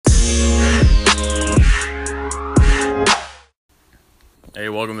Hey,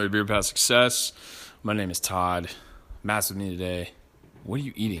 welcome to the Beer Path Success. My name is Todd. Matt's with me today. What are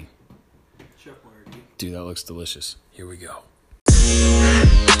you eating? Chef Boyardee. Dude, that looks delicious. Here we go.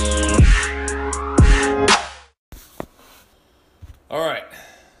 All right,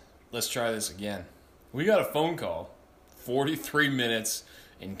 let's try this again. We got a phone call 43 minutes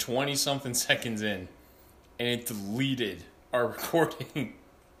and 20-something seconds in, and it deleted our recording.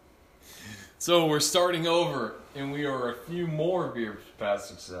 So we're starting over, and we are a few more Beer Path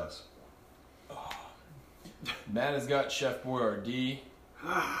Success. Oh. Matt has got Chef Boyardee.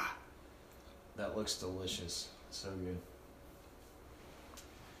 That looks delicious. So good.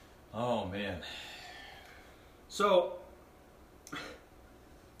 Oh, man. So,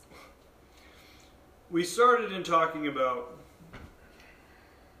 we started in talking about...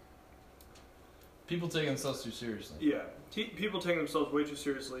 People take themselves too seriously. Yeah, people taking themselves way too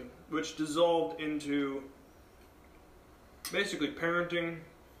seriously, which dissolved into basically parenting,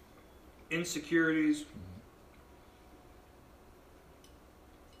 insecurities,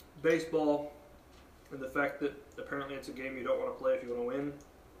 baseball, and the fact that apparently it's a game you don't want to play if you want to win.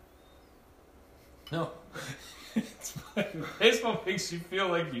 No. Baseball makes you feel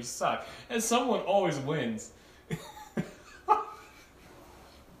like you suck. And someone always wins.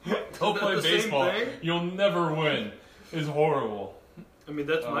 Go play baseball. You'll never win. It's horrible. I mean,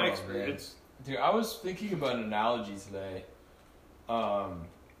 that's my experience. Man. Dude, I was thinking about an analogy today. I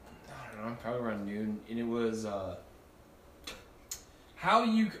don't know, probably around noon. And it was, so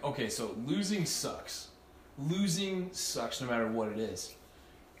losing sucks. Losing sucks no matter what it is.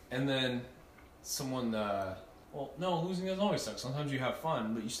 And then someone, losing doesn't always suck. Sometimes you have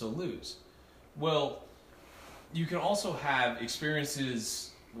fun, but you still lose. Well, you can also have experiences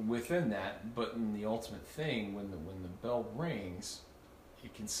within that, but in the ultimate thing, when the bell rings,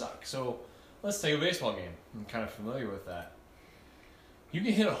 it can suck. So let's take a baseball game. I'm kind of familiar with that. You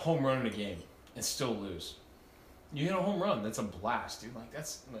can hit a home run in a game and still lose. You hit a home run, that's a blast, dude. Like I'm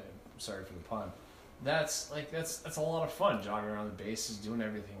sorry for the pun. That's a lot of fun, jogging around the bases, doing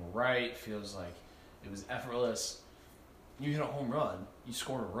everything right. Feels like it was effortless. You hit a home run, you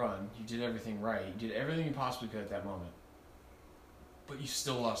scored a run, you did everything right, you did everything you possibly could at that moment. But you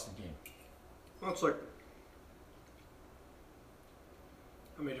still lost the game. Well, it's like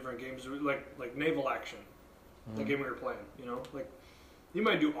how many different games? Like naval action, the game we were playing. You know, like you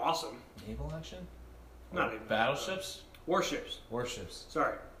might do awesome. Naval action? Not even battleships. Warships. Warships.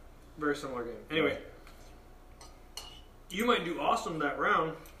 Sorry, very similar game. Anyway, you might do awesome that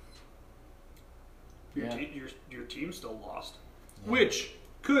round. Your team still lost, which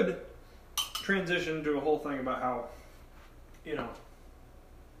could transition to a whole thing about how,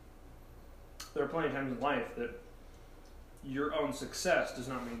 there are plenty of times in life that your own success does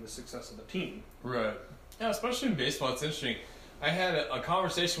not mean the success of the team. Right. Yeah, especially in baseball, it's interesting. I had a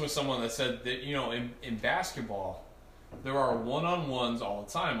conversation with someone that said that, in basketball, there are one-on-ones all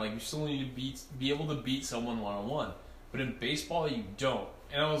the time. Like, you still need to be able to beat someone one-on-one. But in baseball, you don't.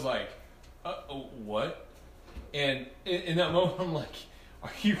 And I was like, what? And in that moment, I'm like,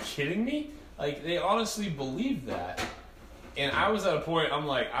 are you kidding me? Like, they honestly believe that. And I was at a point, I'm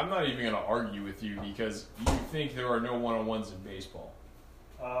like, I'm not even going to argue with you because you think there are no one-on-ones in baseball.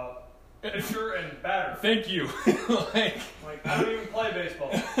 Pitcher and batter. Thank you. like, I don't even play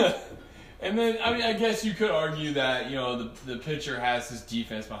baseball. And then, I guess you could argue that, the pitcher has his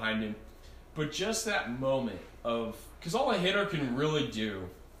defense behind him. But just that moment of, because all a hitter can really do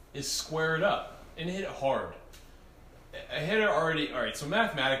is square it up and hit it hard. A hitter already, all right, so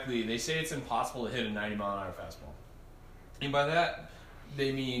mathematically, they say it's impossible to hit a 90-mile-an-hour fastball. And by that,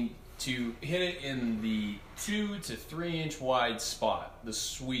 they mean to hit it in the 2 to 3 inch wide spot, the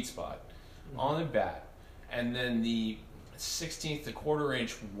sweet spot, on the bat, and then the 16th to quarter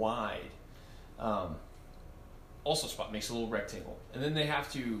inch wide also spot, makes a little rectangle. And then they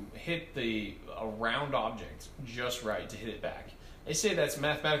have to hit a round object just right to hit it back. They say that's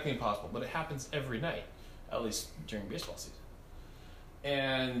mathematically impossible, but it happens every night, at least during baseball season.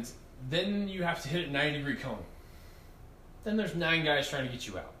 And then you have to hit a 90-degree cone. Then there's 9 guys trying to get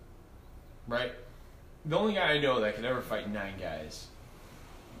you out, right? The only guy I know that could ever fight 9 guys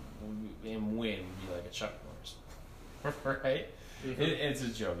and win would be like a Chuck Norris, right? Mm-hmm. It's a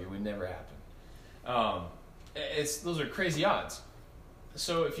joke. It would never happen. Those are crazy odds.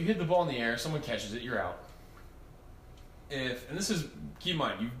 So if you hit the ball in the air, someone catches it, you're out. And this is, keep in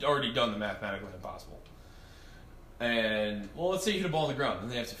mind, you've already done the mathematically impossible. And, let's say you hit a ball on the ground,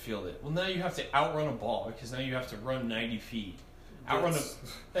 and they have to field it. Well, now you have to outrun a ball, because now you have to run 90 feet.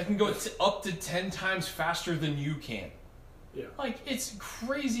 That can go up to 10 times faster than you can. Yeah. Like, it's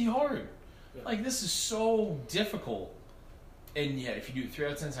crazy hard. Yeah. Like, this is so difficult. And yeah, if you do it 3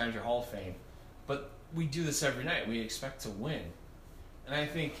 out of 10 times, you're Hall of Fame. But we do this every night. We expect to win. And I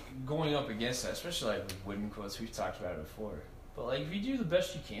think going up against that, especially like with wooden quotes, we've talked about it before. But like if you do the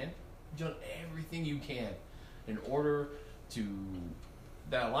best you can, you've done everything you can in order to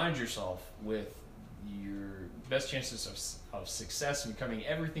that aligns yourself with your best chances of success and becoming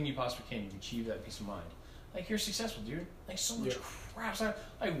everything you possibly can to achieve that peace of mind. Like you're successful, dude. Like so much crap.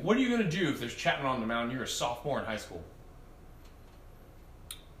 Like what are you gonna do if there's Chapman on the mound? You're a sophomore in high school.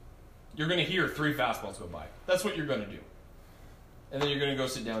 You're gonna hear 3 fastballs go by. That's what you're gonna do. And then you're going to go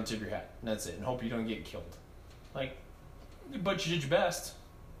sit down and tip your hat. And that's it. And hope you don't get killed. Like, but you did your best.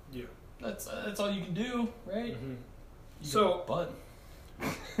 Yeah. That's all you can do, right? Mm-hmm. So, bunt.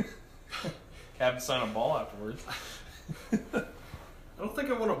 Have to sign a ball afterwards. I don't think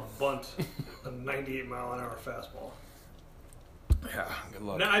I want to bunt a 98-mile-an-hour fastball. Yeah, good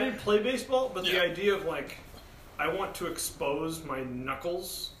luck. Now, I didn't play baseball, but the idea of, like, I want to expose my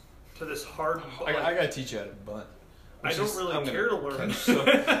knuckles to this hard... I got to teach you how to bunt. I don't really care to learn.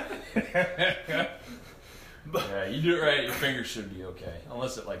 But yeah, you do it right, your fingers should be okay.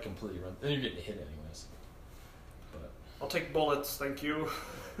 Unless it like completely runs. Then you're getting hit anyways. But I'll take bullets, thank you.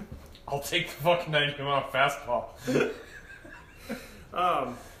 I'll take the fucking 90-mile fastball.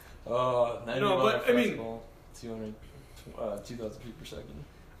 90-mile fastball, 2,000 feet per second.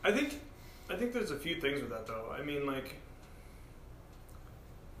 I think there's a few things with that though. I mean, like,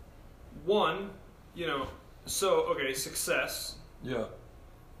 one, you know, so, okay, success. Yeah.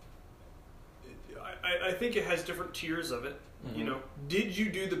 I think it has different tiers of it. Mm-hmm. You know, did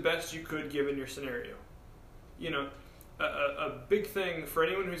you do the best you could given your scenario? You know, a big thing for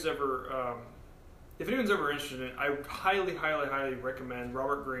anyone who's ever, if anyone's ever interested in it, I highly, highly, highly recommend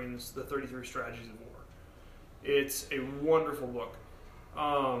Robert Greene's The 33 Strategies of War. It's a wonderful book.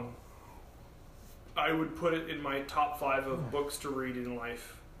 I would put it in my top 5 of books to read in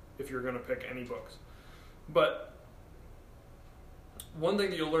life if you're going to pick any books. But one thing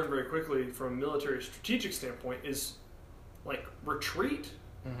that you'll learn very quickly from a military strategic standpoint is, like, retreat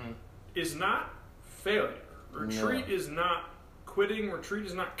is not failure. Retreat is not quitting. Retreat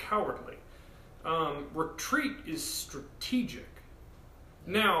is not cowardly. Retreat is strategic.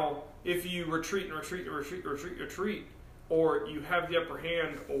 Now, if you retreat and retreat and retreat, retreat, or you have the upper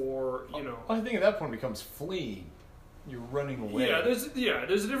hand, or, you know... I think at that point it becomes fleeing. You're running away. There's a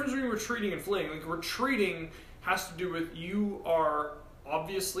difference between retreating and fleeing. Like, retreating has to do with you are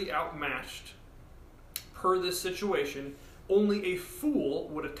obviously outmatched per this situation. Only a fool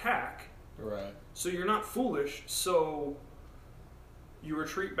would attack. Right. So you're not foolish, so you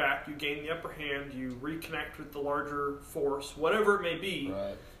retreat back, you gain the upper hand, you reconnect with the larger force, whatever it may be.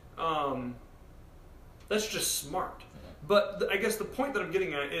 Right. That's just smart. Yeah. But I guess the point that I'm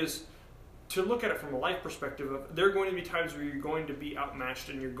getting at is to look at it from a life perspective of there are going to be times where you're going to be outmatched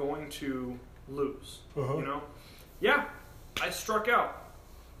and you're going to lose. You know? Yeah, I struck out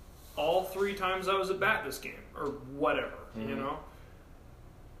all 3 times I was at bat this game, or whatever, you know?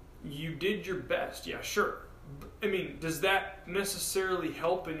 You did your best, yeah, sure. I mean, does that necessarily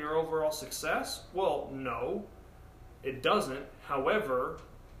help in your overall success? Well, no, it doesn't. However,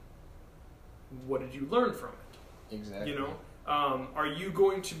 what did you learn from it? Exactly. You know? Are you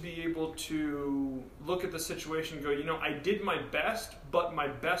going to be able to look at the situation and go, you know, I did my best, but my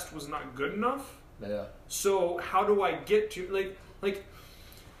best was not good enough? Yeah. So how do I get to, like,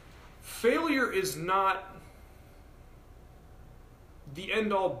 failure is not the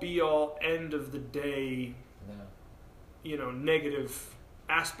end-all, be-all, end of the day, you know, negative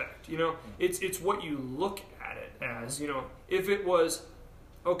aspect. You know, it's what you look at it as. You know, if it was,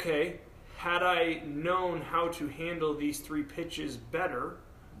 okay, had I known how to handle these 3 pitches better,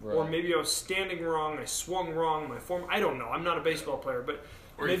 or maybe I was standing wrong, I swung wrong, my form, I don't know. I'm not a baseball player, but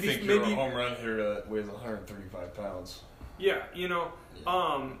or maybe you think you're a home run hitter that weighs 135 pounds. Yeah, you know,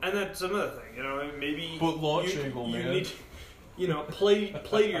 and that's another thing. You know, maybe but launch angle, you man. need, you know, play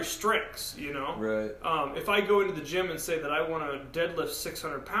your strengths. You know, right. If I go into the gym and say that I want to deadlift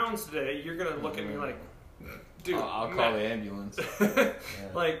 600 pounds today, you're gonna look at me like, dude, I'll call the ambulance.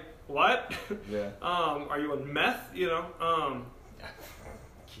 Like, what? Yeah. Are you on meth? You know.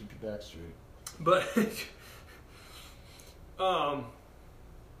 Keep your back straight.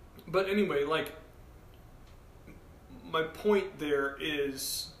 But anyway, like, my point there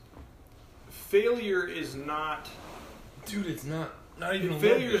is, failure is not. Dude, it's not even.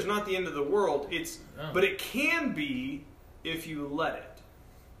 Failure is not the end of the world. But it can be if you let it.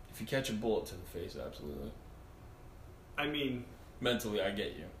 If you catch a bullet to the face, absolutely. I mean, mentally, I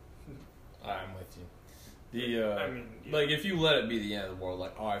get you. I'm with you. I mean, like, if you let it be the end of the world,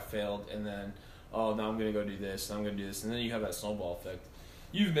 like, oh, I failed, and then, oh, now I'm going to go do this, and I'm going to do this, and then you have that snowball effect.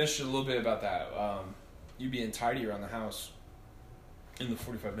 You've mentioned a little bit about that. You being tidy around the house in the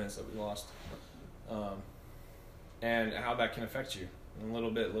 45 minutes that we lost, and how that can affect you a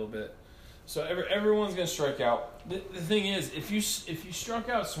little bit. So everyone's going to strike out. The thing is, if you struck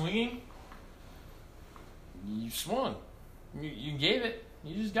out swinging, you swung. You gave it.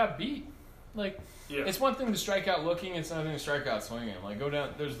 You just got beat. Like, it's one thing to strike out looking. It's another thing to strike out swinging. Like, go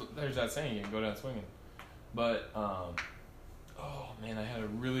down. There's that saying, you can go down swinging. But oh man, I had a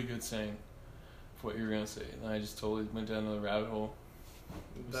really good saying for what you were gonna say, and I just totally went down the rabbit hole.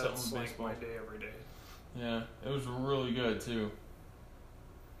 That's like my day every day. Yeah, it was really good too.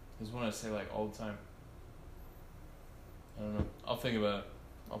 It's one I say like all the time. I don't know. I'll think about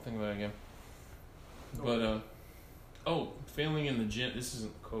it again. But failing in the gym. This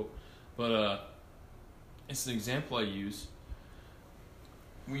isn't a quote, but it's an example I use.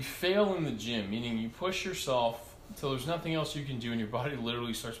 We fail in the gym, meaning you push yourself until there's nothing else you can do, and your body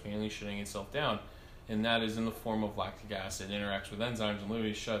literally starts manually shutting itself down, and that is in the form of lactic acid. It interacts with enzymes and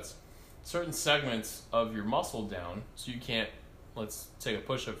literally shuts certain segments of your muscle down, so you can't. Let's take a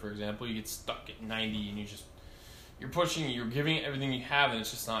push-up for example. You get stuck at 90, and you're pushing, you're giving it everything you have, and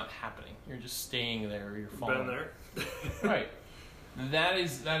it's just not happening. You're just staying there, or you're falling. Been there. Right. That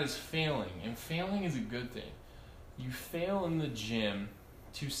is failing, and failing is a good thing. You fail in the gym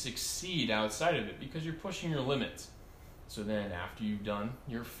to succeed outside of it because you're pushing your limits. So then after you've done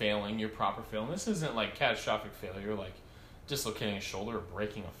your failing, your proper failing, this isn't like catastrophic failure, like dislocating a shoulder or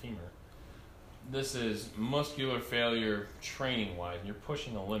breaking a femur. This is muscular failure training-wise. You're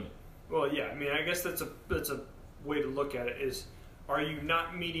pushing a limit. Well, yeah. I mean, I guess that's a way to look at it is, are you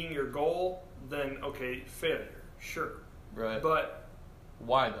not meeting your goal? Then, okay, failure. Sure. Right. But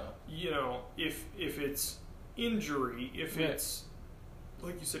why, though? You know, if it's injury, if it's,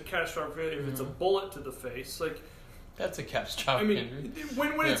 like you said, catastrophic failure, if it's a bullet to the face, like... That's a catastrophic injury.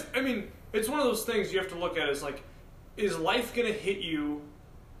 When it's... I mean, it's one of those things you have to look at as, like, is life going to hit you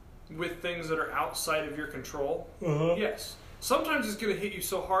with things that are outside of your control? Uh-huh. Yes. Sometimes it's going to hit you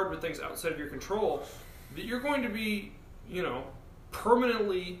so hard with things outside of your control that you're going to be,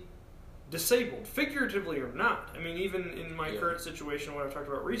 permanently disabled, figuratively or not. I mean, even in my current situation, what I've talked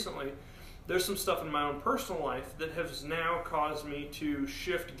about recently, there's some stuff in my own personal life that has now caused me to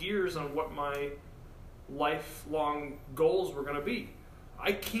shift gears on what my lifelong goals were going to be.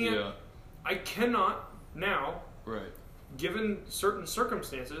 I cannot now, given certain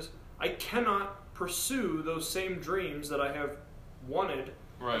circumstances, I cannot pursue those same dreams that I have wanted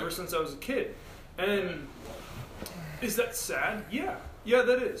ever since I was a kid. And is that sad? Yeah,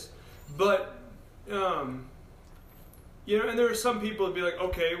 that is. But, and there are some people that be like,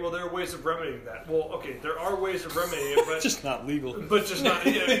 okay, well, there are ways of remedying that. Well, okay, there are ways of remedying it, but... just not legal. But just not...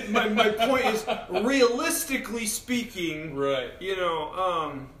 Yeah, my point is, realistically speaking, the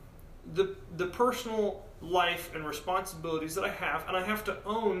personal life and responsibilities that I have, and I have to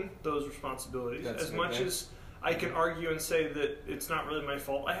own those responsibilities. As much as I can argue and say that it's not really my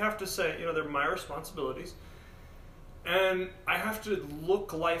fault, I have to say, they're my responsibilities. And I have to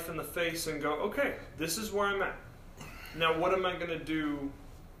look life in the face and go, okay, this is where I'm at. Now, what am I going to do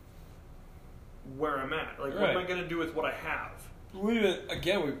where I'm at? Like, what am I going to do with what I have? We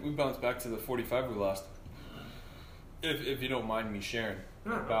bounce back to the 45 we lost. If you don't mind me sharing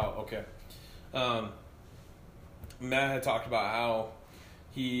about, Matt had talked about how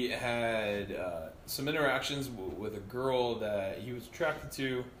he had some interactions with a girl that he was attracted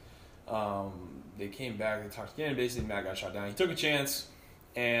to. They came back, they talked again, and basically Matt got shot down. He took a chance,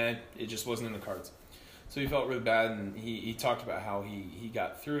 and it just wasn't in the cards. So he felt really bad, and he talked about how he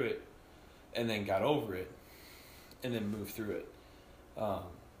got through it, and then got over it, and then moved through it. I'm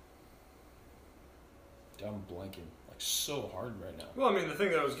blanking like so hard right now. Well, I mean, the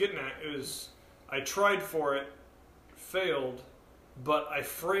thing that I was getting at is I tried for it, failed, but I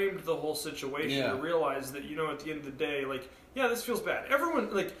framed the whole situation to realize that, at the end of the day, like, this feels bad.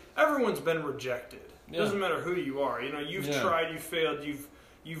 Everyone's been rejected. It doesn't matter who you are. You've tried, you failed,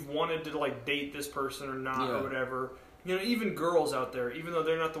 you've wanted to, like, date this person or not or whatever. Even girls out there, even though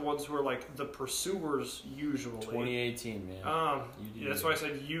they're not the ones who are, like, the pursuers usually. 2018, man. That's why I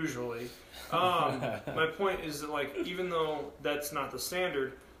said usually. My point is that, like, even though that's not the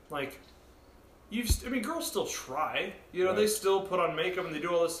standard, like, girls still try. They still put on makeup and they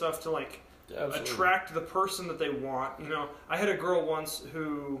do all this stuff to, like, attract the person that they want. I had a girl once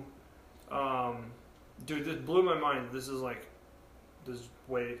who, this blew my mind. This is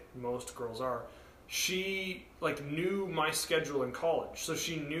way most girls are. She, like, knew my schedule in college, so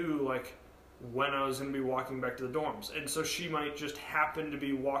she knew, like, when I was going to be walking back to the dorms. And so she might just happen to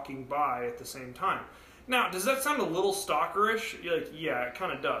be walking by at the same time. Now, does that sound a little stalkerish? You're like, yeah, it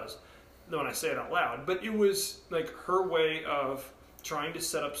kind of does when I say it out loud. But it was like her way of trying to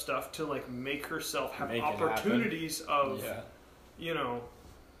set up stuff to like make herself have opportunities of, you know.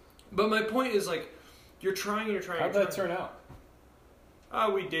 But my point is like, you're trying and you're trying. How'd that turn out?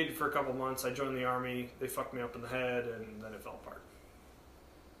 We dated for a couple months. I joined the Army. They fucked me up in the head, and then it fell apart.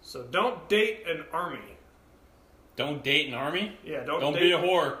 So don't date an Army. Don't date an Army? Yeah, don't be a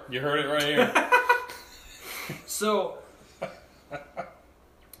whore. You heard it right here. So,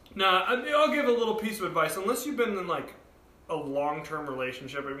 I'll give a little piece of advice. Unless you've been in like a long-term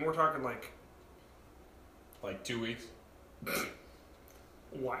relationship, I mean, we're talking like 2 weeks.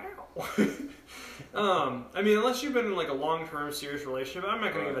 Wow. I mean, unless you've been in like a long-term serious relationship, I'm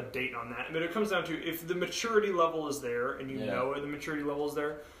not going to give a date on that. But it comes down to if the maturity level is there, and you know the maturity level is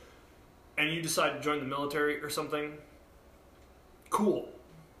there, and you decide to join the military or something, cool.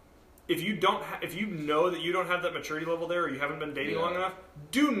 If you don't, if you know that you don't have that maturity level there, or you haven't been dating long enough,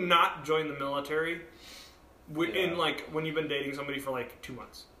 do not join the military. In like when you've been dating somebody for like 2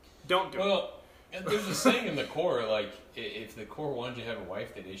 months, don't do it. Well, there's a saying in the Corps, like if the Corps wanted you to have a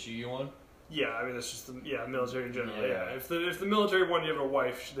wife, they'd issue you one. Yeah, I mean that's just the military in general. Yeah, if the military wanted you to have a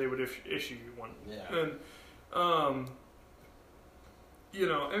wife, they would issue you one. Yeah, and you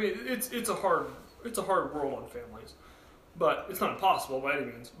know, I mean it's a hard world on families, but it's not impossible by any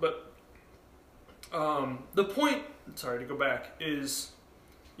means. But the point, sorry to go back, is,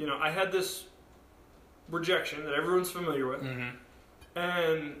 you know, I had this rejection that everyone's familiar with. Mm-hmm.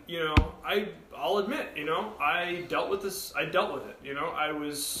 And, you know, I'll admit, you know, I dealt with this, I dealt with it, you know, I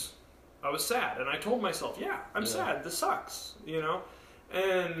was sad, and I told myself, I'm sad, this sucks, you know,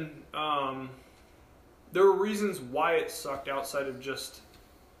 and, there were reasons why it sucked outside of just,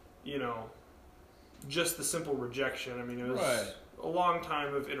 you know, just the simple rejection. I mean, it was a long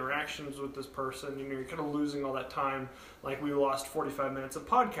time of interactions with this person, you know, you're kind of losing all that time, like we lost 45 minutes of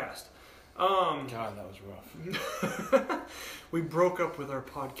podcast. God, that was rough. We broke up with our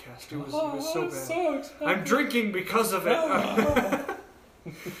podcast. It was so bad. Sucks. I'm drinking because of it.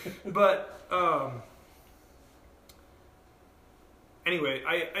 But anyway,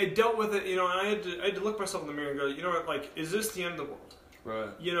 I dealt with it, you know, and I had to look myself in the mirror and go, you know what, like, is this the end of the world? Right.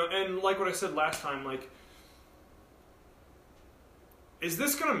 You know, and like what I said last time, like, is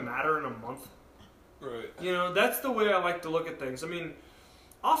this going to matter in a month? Right. You know, that's the way I like to look at things. I mean,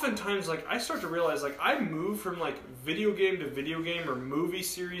 oftentimes, like, I start to realize, like, I move from, like, video game to video game or movie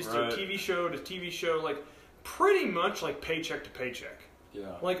series to TV show to TV show, like, pretty much, like, paycheck to paycheck. Yeah.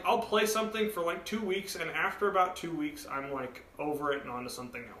 Like, I'll play something for, like, 2 weeks, and after about 2 weeks, I'm, like, over it and on to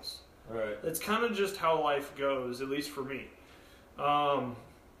something else. Right. It's kind of just how life goes, at least for me. And,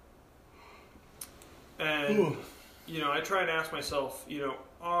 you know, I try and ask myself, you know,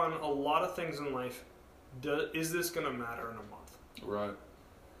 on a lot of things in life, is this going to matter in a month? Right.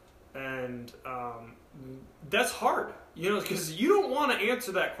 And that's hard, you know, because you don't want to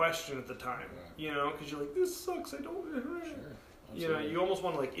answer that question at the time, you know, because you're like, this sucks, I don't, Sure. you know, you almost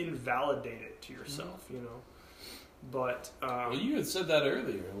want to, like, invalidate it to yourself, you know, but... well, you had said that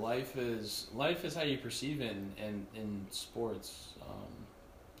earlier. Life is how you perceive it in sports.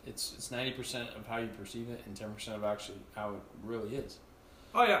 It's 90% of how you perceive it and 10% of actually how it really is.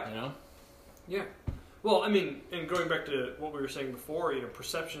 Oh, yeah. You know? Yeah. Well, I mean, and going back to what we were saying before, you know,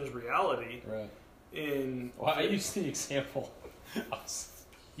 perception is reality. Right. Well, I used the example.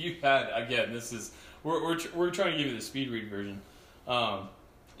 You had, again, this is... We're trying to give you the speed read version.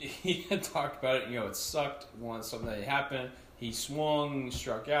 He had talked about it, you know, it sucked, wanted something that happened. He swung,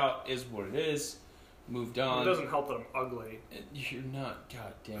 struck out, is what it is. Moved on. It doesn't help that I'm ugly. You're not.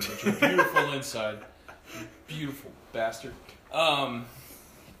 God damn it. You're beautiful inside. You beautiful bastard. God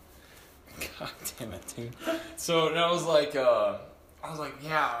damn it, dude. So and I was like, yeah,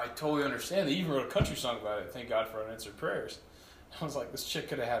 I totally understand. They even wrote a country song about it. Thank God for unanswered prayers. I was like, this chick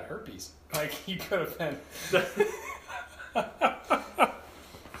could have had herpes. Like, he could have been.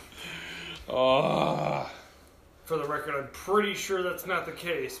 For the record, I'm pretty sure that's not the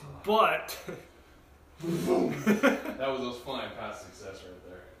case, but... That was those flying past success right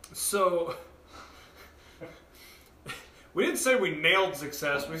there. So, we didn't say we nailed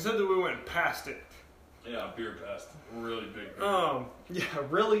success. We said that we went past it. Yeah, beer past. Really big beer. Yeah,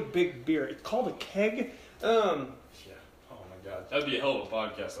 really big beer. It's called a keg. Yeah. Oh my god. That'd be a hell of a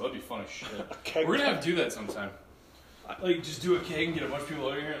podcast. That'd be fun as shit. We're gonna have to do that sometime. Like, just do a keg and get a bunch of people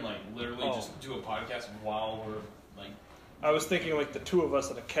over here and, like, literally just do a podcast while we're, like... I was thinking, like, the two of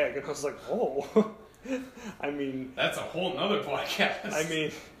us at a keg, and I was like, oh... I mean... That's a whole nother podcast. I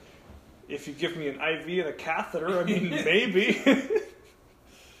mean, If you give me an IV and a catheter, I mean, maybe. A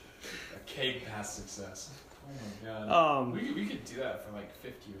cake past success. Oh my god. We could do that for like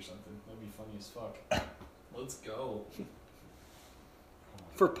 50 or something. That'd be funny as fuck. Let's go.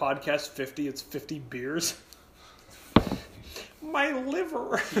 For podcast 50, it's 50 beers. My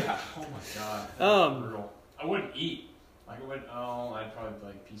liver. Yeah. Oh my god. Brutal. I wouldn't eat. Like I wouldn't. Oh, I'd probably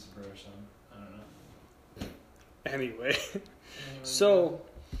like a piece of bread or something. I don't know. Anyway, so,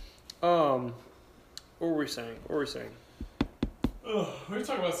 what were we saying? We were talking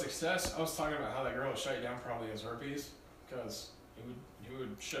about success. I was talking about how that girl shut you down probably has herpes because he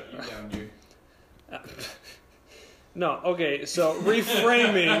would shut you down, dude. No, okay, so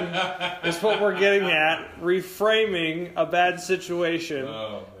reframing is what we're getting at. Reframing a bad situation.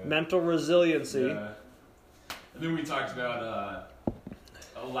 Oh, man. Mental resiliency. Yeah. And then we talked about the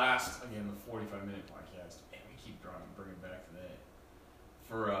 45-minute podcast. Man, we keep bringing back to that.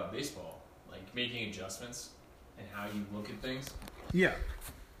 For baseball, like making adjustments and how you look at things. Yeah.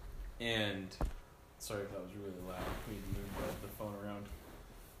 And, sorry if that was really loud. We need to move the phone around.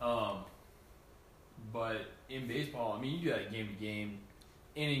 But in baseball, I mean, you do that game to game,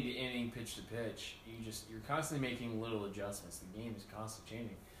 inning to inning, pitch to pitch. You're constantly making little adjustments. The game is constantly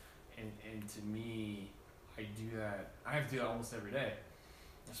changing, and to me, I do that. I have to do that almost every day,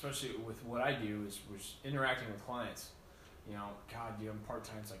 especially with what I do is interacting with clients. You know, God, I'm a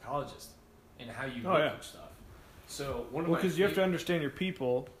part-time psychologist, and how you look at stuff. So because you have to understand your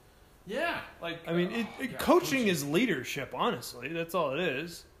people. Yeah, like I mean, coaching is leadership. Honestly, that's all it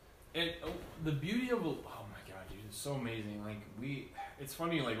is. And the beauty of oh my god, dude, it's so amazing. Like it's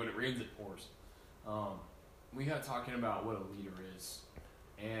funny. Like when it rains, it pours. We got talking about what a leader is,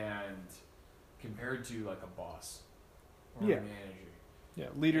 and compared to like a boss or a manager. Yeah,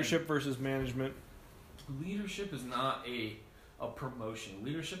 leadership versus management. Leadership is not a promotion.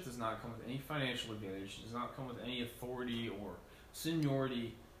 Leadership does not come with any financial advantage. It does not come with any authority or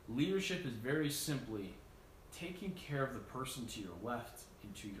seniority. Leadership is very simply taking care of the person to your left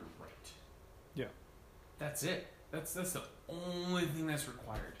and to your right. Yeah. That's it. That's the only thing that's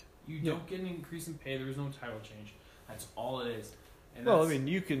required. You don't get an increase in pay. There is no title change. That's all it is. And well, I mean,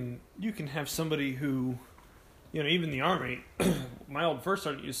 you can have somebody who, you know, even the Army, my old first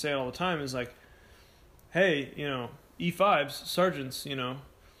sergeant used to say it all the time, is like, hey, you know, E5s, sergeants, you know,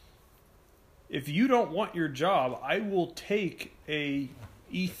 if you don't want your job, I will take a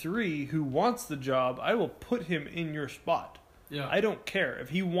E3 who wants the job, I will put him in your spot. Yeah. I don't care. If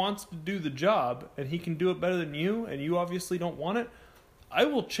he wants to do the job and he can do it better than you and you obviously don't want it, I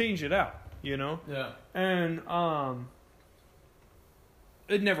will change it out, you know? Yeah. And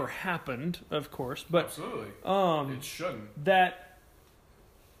it never happened, of course, but absolutely. It shouldn't. That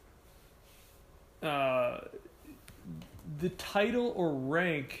the title or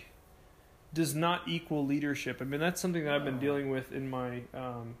rank does not equal leadership. I mean, that's something that I've been dealing with in my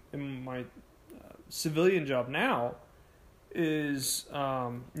civilian job now. Is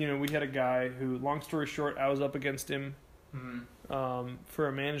you know, we had a guy who, long story short, I was up against him for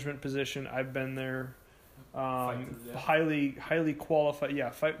a management position. I've been there, highly qualified. Yeah,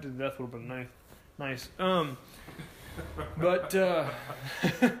 fight to the death would have been nice. But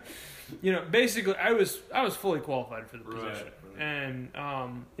you know, basically, I was fully qualified for the position, right. And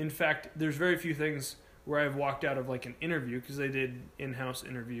in fact, there's very few things where I've walked out of like an interview, because they did in-house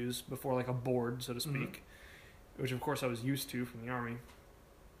interviews before like a board, so to speak, which of course I was used to from the Army,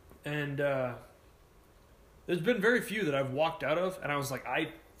 and there's been very few that I've walked out of, and I was like, I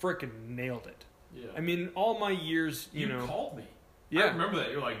freaking nailed it. Yeah. I mean, all my years, you know, called me. Yeah, I remember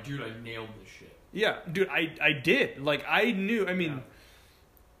that. You're like, dude, I nailed this shit. Yeah, dude, I did. Like, I knew. I mean,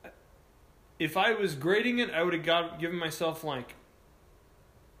 if I was grading it, I would have given myself like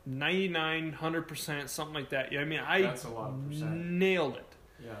 99, 100%, something like that. Yeah, I mean, that's a lot of percent. Nailed it.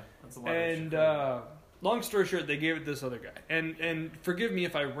 Yeah, that's a lot. And long story short, they gave it to this other guy. And forgive me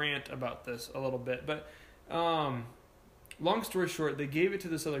if I rant about this a little bit, but long story short, they gave it to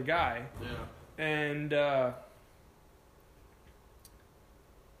this other guy. Yeah. And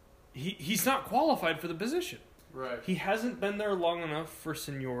he's not qualified for the position. Right. He hasn't been there long enough for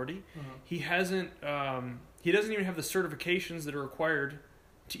seniority. He hasn't. He doesn't even have the certifications that are required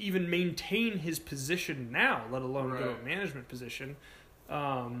to even maintain his position now, let alone go to a management position.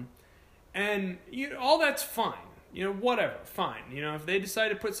 And you know, all that's fine. You know, whatever, fine. You know, if they decide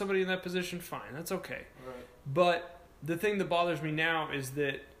to put somebody in that position, fine. That's okay. Right. But the thing that bothers me now is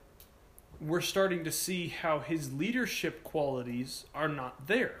that we're starting to see how his leadership qualities are not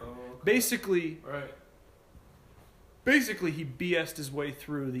there. Oh, okay. Basically, he BS'd his way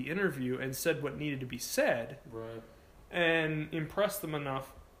through the interview and said what needed to be said, right, and impressed them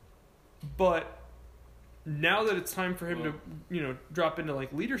enough But now that it's time for him to, drop into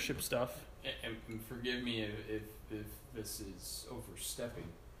like leadership stuff. And forgive me if this is overstepping,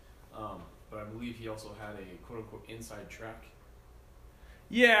 but I believe he also had a quote unquote inside track.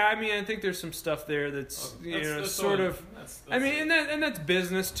 Yeah, I mean, I think there's some stuff there that's sort of. I mean, and that's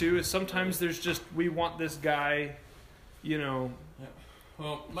business too. Is sometimes there's just we want this guy, Yeah.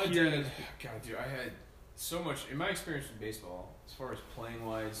 Well, my dad, God, dude, I had so much in my experience with baseball, as far as playing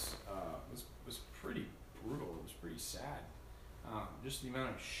wise, was pretty brutal. It was pretty sad. Just the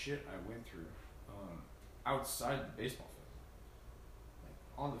amount of shit I went through outside the baseball field. Like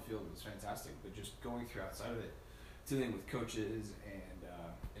on the field it was fantastic, but just going through outside of it, dealing with coaches and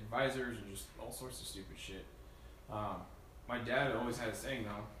advisors and just all sorts of stupid shit. My dad always had a saying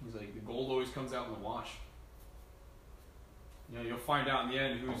though. He's like, the gold always comes out in the wash. You'll find out in the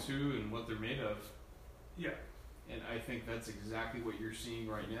end who's who and what they're made of. Yeah. And I think that's exactly what you're seeing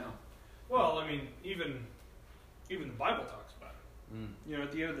right now. Well, I mean, even the Bible talks about it.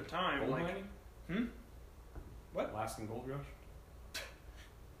 At the end of the time, Gold like, mining? What? Alaskan gold rush?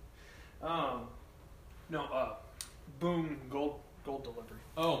 Boom, gold delivery.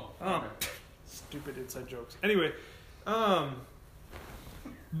 Oh. Okay. Stupid inside jokes. Anyway,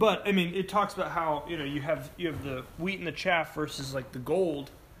 but I mean, it talks about how you have the wheat and the chaff versus like the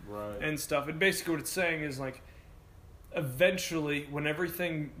gold, right, and stuff. And basically, what it's saying is like, eventually, when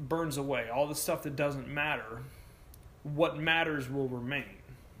everything burns away, all the stuff that doesn't matter, what matters will remain.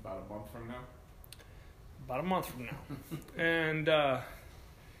 About a month from now. About a month from now, and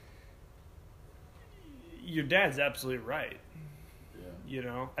your dad's absolutely right.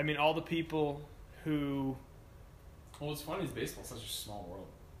 Yeah. I mean, all the people who. Well, what's funny is baseball's such a small world.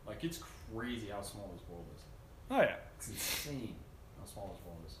 Like, it's crazy how small this world is. Oh yeah. It's insane how small this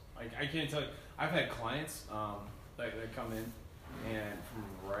world is. Like, I can't tell you. I've had clients that come in and from a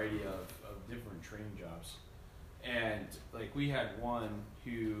variety of different training jobs, and like we had one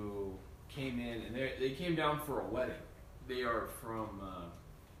who came in and they came down for a wedding. They are from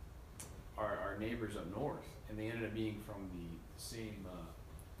our neighbors up north, and they ended up being from the same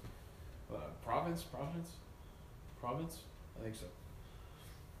province, I think so,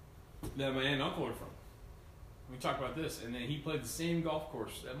 that my aunt and uncle are from. We talk about this, and then he played the same golf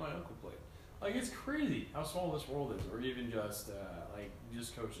course that my uncle played. Like, it's crazy how small this world is, or even just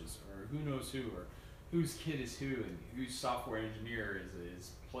just coaches, or who knows who, or whose kid is who, and whose software engineer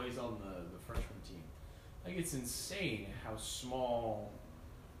is plays on the freshman team. Like, it's insane how small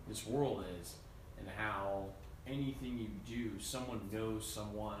this world is, and how anything you do, someone knows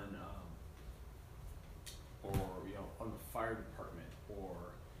someone, or on the fire department, or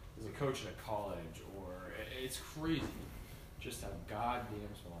as a coach at a college, or it's crazy just how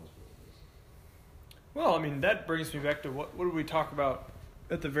goddamn small this world is. Well, I mean, that brings me back to what did we talk about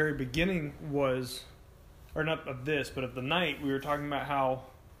at the very beginning was, or not of this, but of the night, we were talking about how,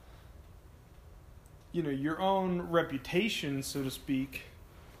 your own reputation, so to speak,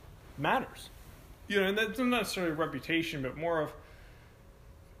 matters. And that's not necessarily reputation, but more of,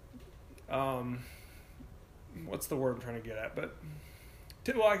 what's the word I'm trying to get at? But,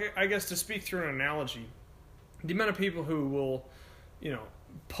 I guess to speak through an analogy, the amount of people who will,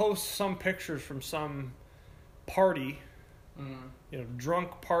 post some pictures from some party,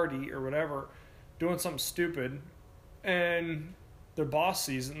 drunk party or whatever, doing something stupid, and their boss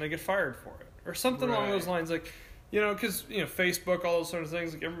sees it and they get fired for it. Or something along those lines, like, because Facebook, all those sort of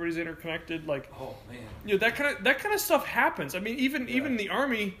things, like everybody's interconnected, like, oh man, that kind of stuff happens. I mean, even the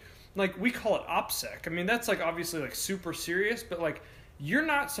Army, like, we call it OPSEC. I mean, that's like obviously like super serious, but like you're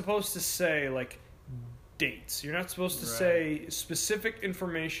not supposed to say like dates. You're not supposed to say specific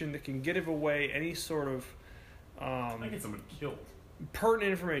information that can give away any sort of I get somebody killed.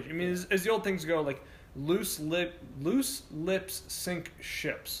 Pertinent information. I mean, as the old things go, like loose lips sink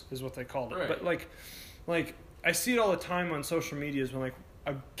ships is what they called it. Right. But like I see it all the time on social medias when like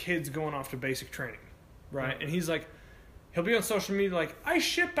a kid's going off to basic training, right? And he's like, he'll be on social media like, I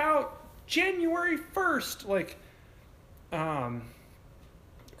ship out January 1st, like,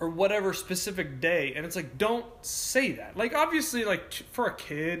 or whatever specific day, and it's like, don't say that. Like, obviously, like, for a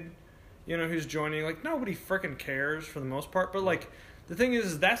kid, who's joining, like, nobody freaking cares for the most part, but, like, the thing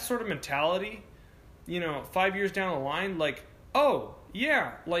is that sort of mentality, 5 years down the line, like, oh,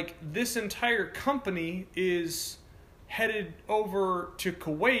 yeah, like, this entire company is headed over to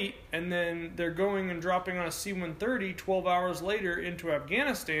Kuwait, and then they're going and dropping on a C-130 12 hours later into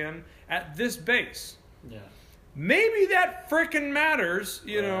Afghanistan at this base. Yeah. Maybe that frickin' matters,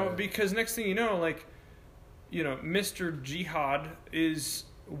 because next thing you know, like, Mr. Jihad is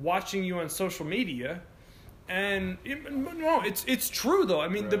watching you on social media, And no, it's true though. I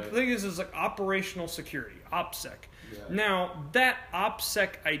mean, the Right. thing is like operational security, OPSEC. Yeah. Now that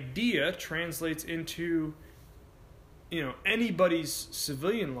OPSEC idea translates into, anybody's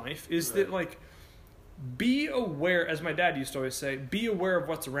civilian life. Is Right. that like, be aware, as my dad used to always say, be aware of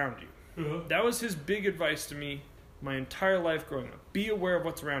what's around you. Uh-huh. That was his big advice to me my entire life growing up. Be aware of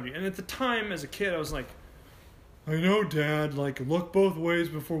what's around you. And at the time, as a kid, I was like, I know, Dad, like, look both ways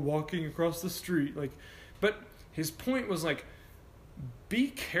before walking across the street. Like, but his point was, like, be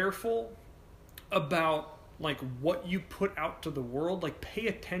careful about, like, what you put out to the world. Like, pay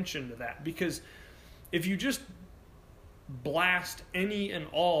attention to that. Because if you just blast any and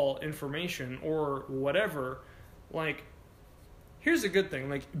all information or whatever, like, here's a good thing.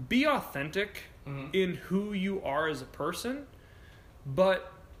 Like, be authentic in who you are as a person,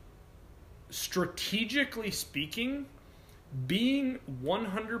 but strategically speaking, being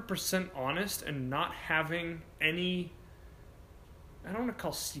 100% honest and not having any, I don't want to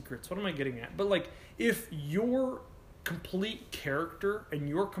call secrets, what am I getting at? But like, if your complete character and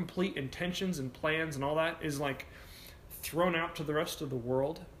your complete intentions and plans and all that is like thrown out to the rest of the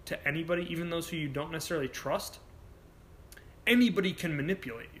world, to anybody, even those who you don't necessarily trust, anybody can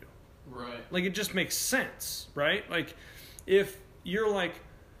manipulate you. Right. Like, it just makes sense, right? Like, if you're like,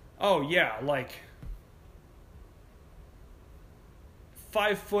 oh yeah, like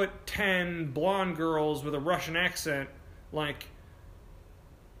 5'10" blonde girls with a Russian accent, like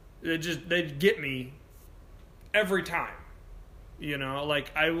they'd get me every time.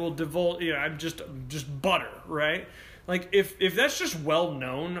 Like I will divulge. I'm just butter, right? Like if that's just well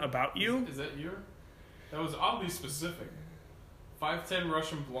known about you. Is that your? That was oddly specific. 5'10"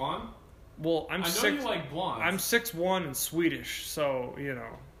 Russian blonde. Well, I know you like blondes. I'm 6'1" and Swedish, so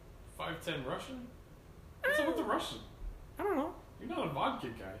 5'10" Russian? What's up with the Russian? I don't know. You're not a vodka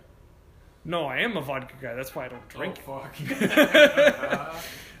guy. No, I am a vodka guy. That's why I don't drink.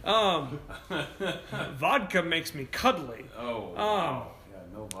 Oh, fuck. Vodka makes me cuddly. Oh, wow. Yeah,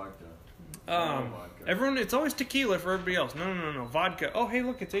 no vodka. No vodka. Everyone, it's always tequila for everybody else. No. Vodka. Oh, hey,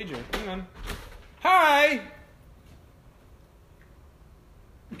 look, it's AJ. Hang on. Hi!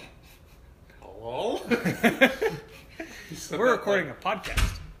 Hello? We're recording a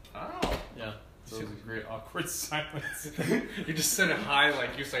podcast. Oh. Yeah. That was a great awkward silence. You just said it hi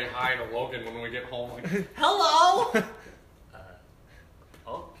like you say hi to Logan when we get home. Like, Hello!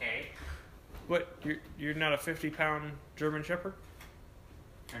 okay. What, you're not a 50-pound German Shepherd?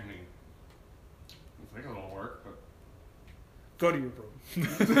 I mean, I think it'll work, but... Go to your room.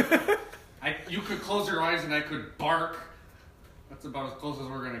 You could close your eyes and I could bark. That's about as close as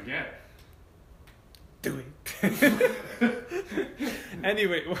we're gonna get. Do it.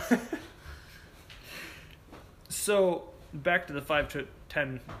 Anyway, so back to the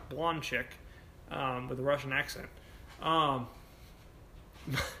 5'10" blonde chick with a Russian accent. Hello.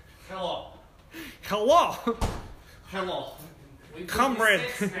 Hello, Hello. We comrade.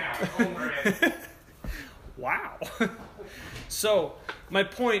 26 now, comrade. Wow. So my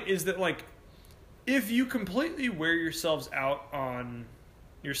point is that, like, if you completely wear yourselves out on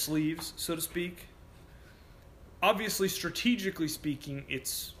your sleeves, so to speak, obviously, strategically speaking,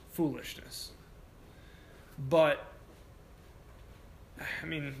 it's foolishness. But I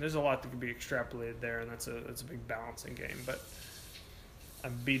mean, there's a lot that could be extrapolated there, and that's a big balancing game. But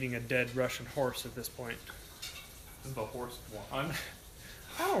I'm beating a dead Russian horse at this point. Is the horse blonde?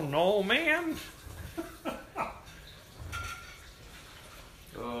 I don't know, man.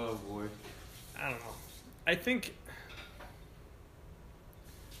 Oh, boy. I don't know. I think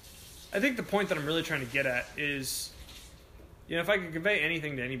the point that I'm really trying to get at is, if I could convey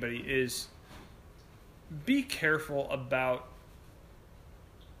anything to anybody, is be careful about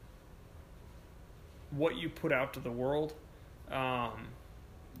what you put out to the world.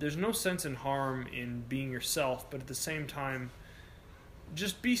 There's no sense in harm in being yourself, but at the same time,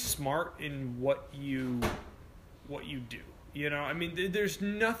 just be smart in what you do. I mean, there's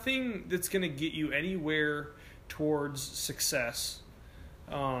nothing that's going to get you anywhere towards success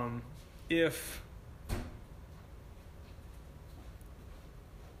if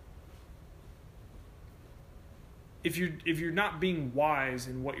you're not being wise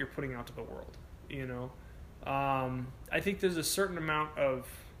in what you're putting out to the world. I think there's a certain amount of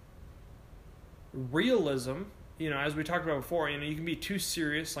realism. As we talked about before, you can be too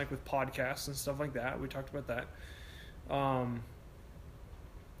serious, like with podcasts and stuff like that. We talked about that.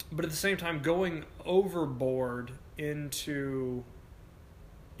 But at the same time, going overboard into,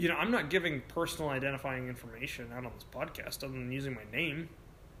 I'm not giving personal identifying information out on this podcast other than using my name,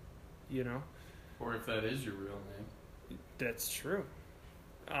 Or if that is your real name. That's true.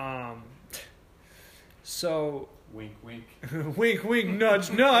 So Wink, wink. wink, wink,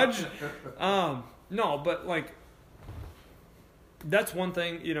 nudge, nudge. No, but like that's one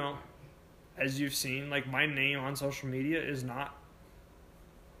thing, you know, as you've seen, like my name on social media is not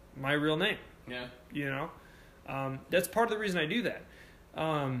my real name. Yeah. You know, that's part of the reason I do that.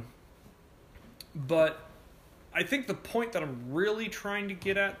 But I think the point that I'm really trying to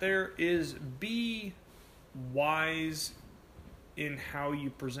get at there is be wise in how you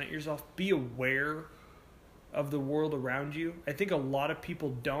present yourself. Be aware of the world around you. I think a lot of people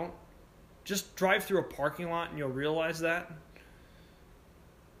don't. Just drive through a parking lot and you'll realize that.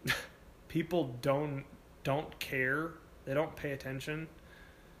 People don't care. They don't pay attention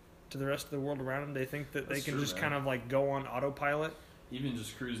to the rest of the world around them. They think that That's they can true, just man. kind of like go on autopilot. Even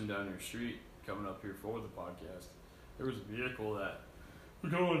just cruising down your street, coming up here for the podcast, there was a vehicle that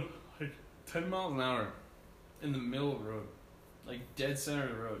was going like 10 miles an hour in the middle of the road, like dead center of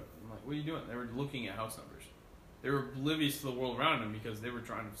the road. I'm like, what are you doing? They were looking at house numbers. They were oblivious to the world around them because they were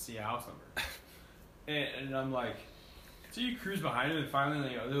trying to see a house number. And I'm like, so you cruise behind them and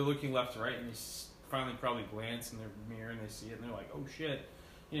finally, you know, they're looking left to right and they finally probably glance in their mirror and they see it and they're like, oh shit.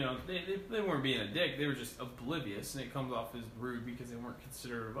 You know, they weren't being a dick. They were just oblivious, and it comes off as rude because they weren't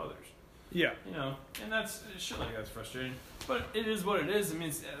considerate of others. Yeah. You know, and that's shit like that's frustrating. But it is what it is. I mean,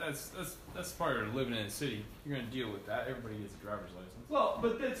 that's part of living in a city. You're gonna deal with that. Everybody gets a driver's license. Well,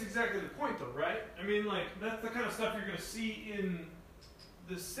 but that's exactly the point, though, right? I mean, like that's the kind of stuff you're going to see in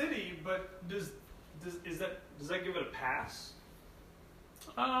the city. But does that give it a pass?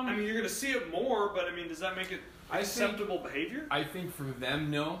 I mean, you're going to see it more, but I mean, does that make it acceptable behavior? I think for them,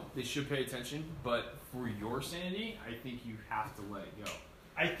 no, they should pay attention. But for your sanity, I think you have to let it go.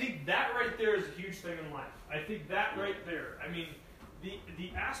 I think that right there is a huge thing in life. I think that right there. I mean,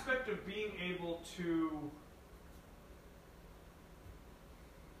 the aspect of being able to,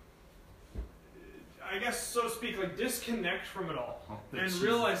 I guess, so to speak, like disconnect from it all and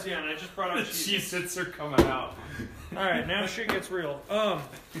realize, yeah. And I just brought up Cheez-Its are coming out. All right, now shit gets real.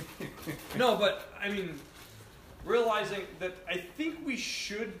 No, but I mean, realizing that I think we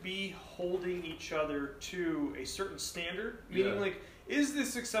should be holding each other to a certain standard. Meaning, like, is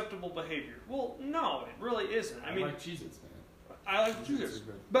this acceptable behavior? Well, no, it really isn't. I mean, like Cheez-Its, man. I like Cheez-Its,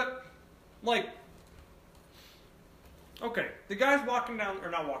 but like, okay, the guy's walking down, or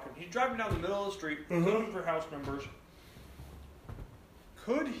not walking. He's driving down the middle of the street, looking for house numbers.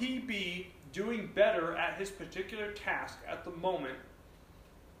 Could he be doing better at his particular task at the moment?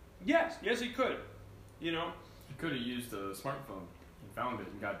 Yes, he could. You know, He could have used a smartphone and found it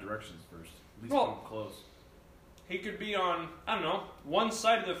and got directions first. At least Well- come close. he could be on, I don't know, one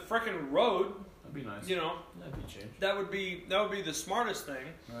side of the frickin' road. That'd be nice. You know, That'd be change. that would be the smartest thing.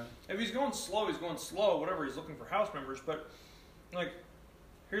 Right. If he's going slow, he's going slow. Whatever, he's looking for house numbers. But like,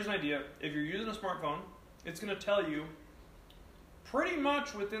 here's an idea: if you're using a smartphone, it's going to tell you pretty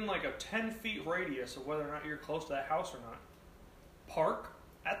much within like a 10 feet radius of whether or not you're close to that house or not. Park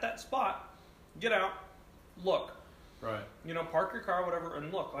at that spot, get out, look. Right. You know, park your car, whatever,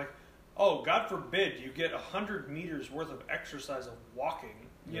 and look. Like, oh, God forbid you get 100 meters worth of exercise of walking.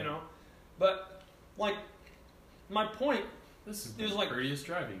 You know, but like, my point This is is like, courteous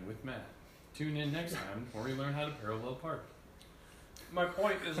driving with Matt. Tune in next time where we learn how to parallel park. my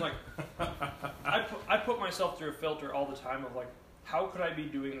point is like, I put myself through a filter all the time of like, how could I be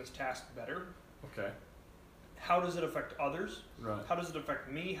doing this task better? Okay. How does it affect others? Right. How does it affect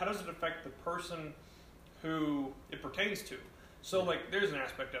me? How does it affect the person who it pertains to? So like, there's an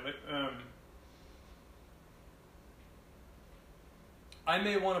aspect of it. I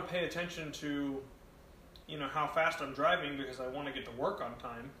may want to pay attention to, you know, how fast I'm driving because I want to get to work on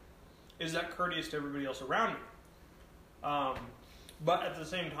time. Is that courteous to everybody else around me? But at the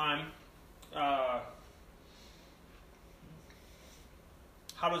same time, how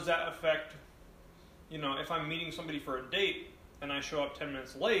does that affect, you know, if I'm meeting somebody for a date and I show up 10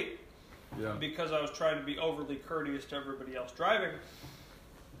 minutes late because I was trying to be overly courteous to everybody else driving?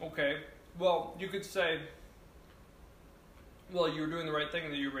 Okay, well, you could say, well, you were doing the right thing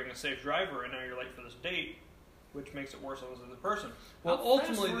and that you were being a safe driver, and now you're late for this date, which makes it worse on the other person. Well, How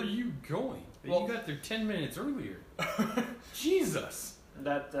ultimately, fast were you going? Well- You got there 10 minutes earlier. Jesus.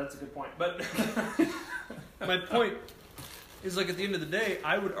 that's a good point. But my point is, like, at the end of the day,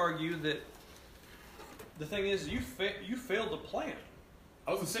 I would argue that the thing is, you failed to plan.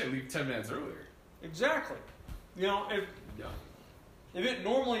 I was going to say, leave 10 minutes earlier. Exactly. You know, if it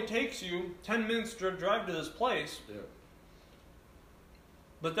normally takes you 10 minutes to drive to this place,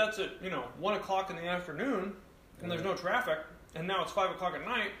 but that's at, 1 o'clock in the afternoon, and there's no traffic, and now it's 5 o'clock at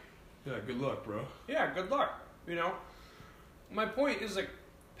night. Yeah, good luck, bro. Yeah, good luck. My point is, like,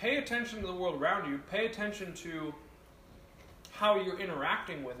 pay attention to the world around you. Pay attention to how you're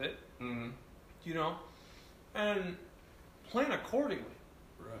interacting with it. Mm-hmm. You know, and plan accordingly.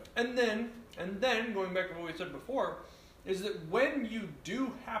 Right. And then going back to what we said before, is that when you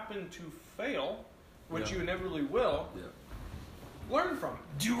do happen to fail, which you inevitably will, learn from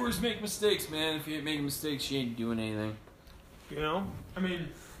it. Doers make mistakes, man. If you ain't making mistakes, you ain't doing anything. You know? I mean,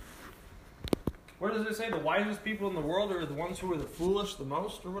 where does it say the wisest people in the world are the ones who are the foolish the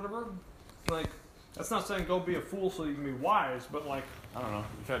most, or whatever? Like, that's not saying go be a fool so you can be wise, but like... I don't know.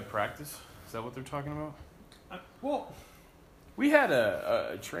 You've had practice? Is that what they're talking about? Well... We had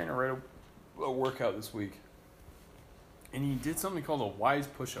a trainer write a workout this week, and he did something called a wise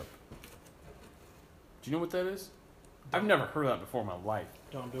push-up. Do you know what that is? I've never heard of that before in my life.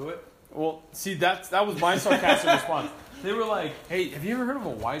 Don't do it. Well, see, that was my sarcastic response. They were like, "Hey, have you ever heard of a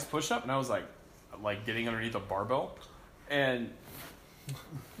wise push-up?" And I was like getting underneath a barbell, and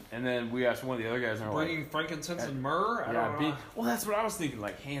then we asked one of the other guys, and we're Bringing frankincense and myrrh? I don't know. well, that's what I was thinking,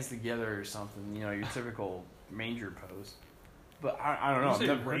 like hands together or something. You know, your typical manger pose. But I don't know. Did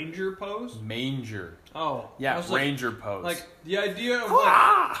you say ranger pose? Manger. Oh, Yeah, ranger pose. Like the idea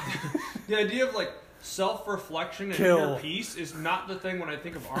of like self-reflection and inner peace is not the thing when I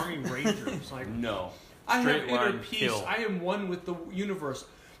think of Army Rangers. Like no, I have straight inner line peace. kill. I am one with the universe.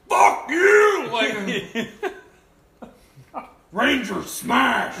 Fuck you! Like Ranger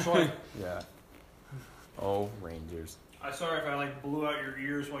smash! Like yeah. Oh, Rangers. I'm sorry if I like blew out your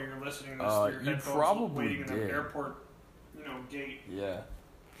ears while you're listening to this through your you headphones probably waiting in an did. airport, gate. Yeah.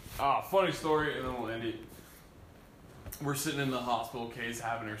 Funny story, and then we'll end it. We're sitting in the hospital case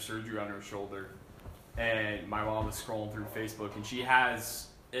having her surgery on her shoulder, and my mom is scrolling through Facebook, and she has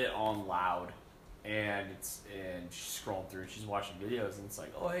it on loud, and she's scrolling through, she's watching videos, and it's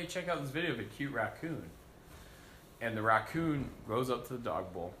like, oh, hey, check out this video of a cute raccoon. And the raccoon goes up to the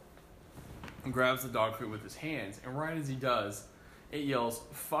dog bowl and grabs the dog food with his hands, and right as he does, it yells,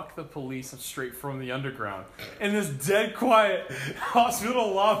 "Fuck the police," straight from the underground. In this dead quiet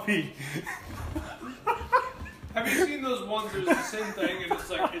hospital lobby. Have you seen those ones? There's the same thing, and it's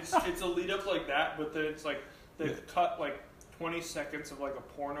like it's a lead up like that, but then it's like they've cut like 20 seconds of like a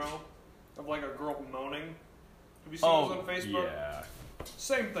porno of like a girl moaning. Have you seen those on Facebook? Yeah.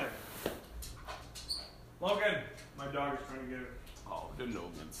 Same thing. Logan, my dog is trying to get it. Oh, the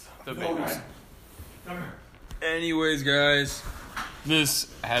Nogans. The Logan, babies. come here. Anyways, guys,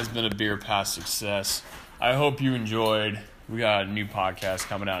 this has been a beer past success. I hope you enjoyed. We got a new podcast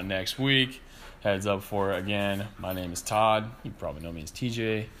coming out next week. Heads up for it again. My name is Todd. You probably know me as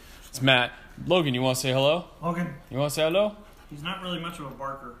TJ. It's Matt. Logan, you want to say hello? Logan. You want to say hello? He's not really much of a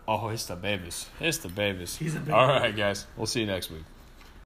barker. Oh, it's the babies. It's the babies. He's a baby. All right, guys. We'll see you next week.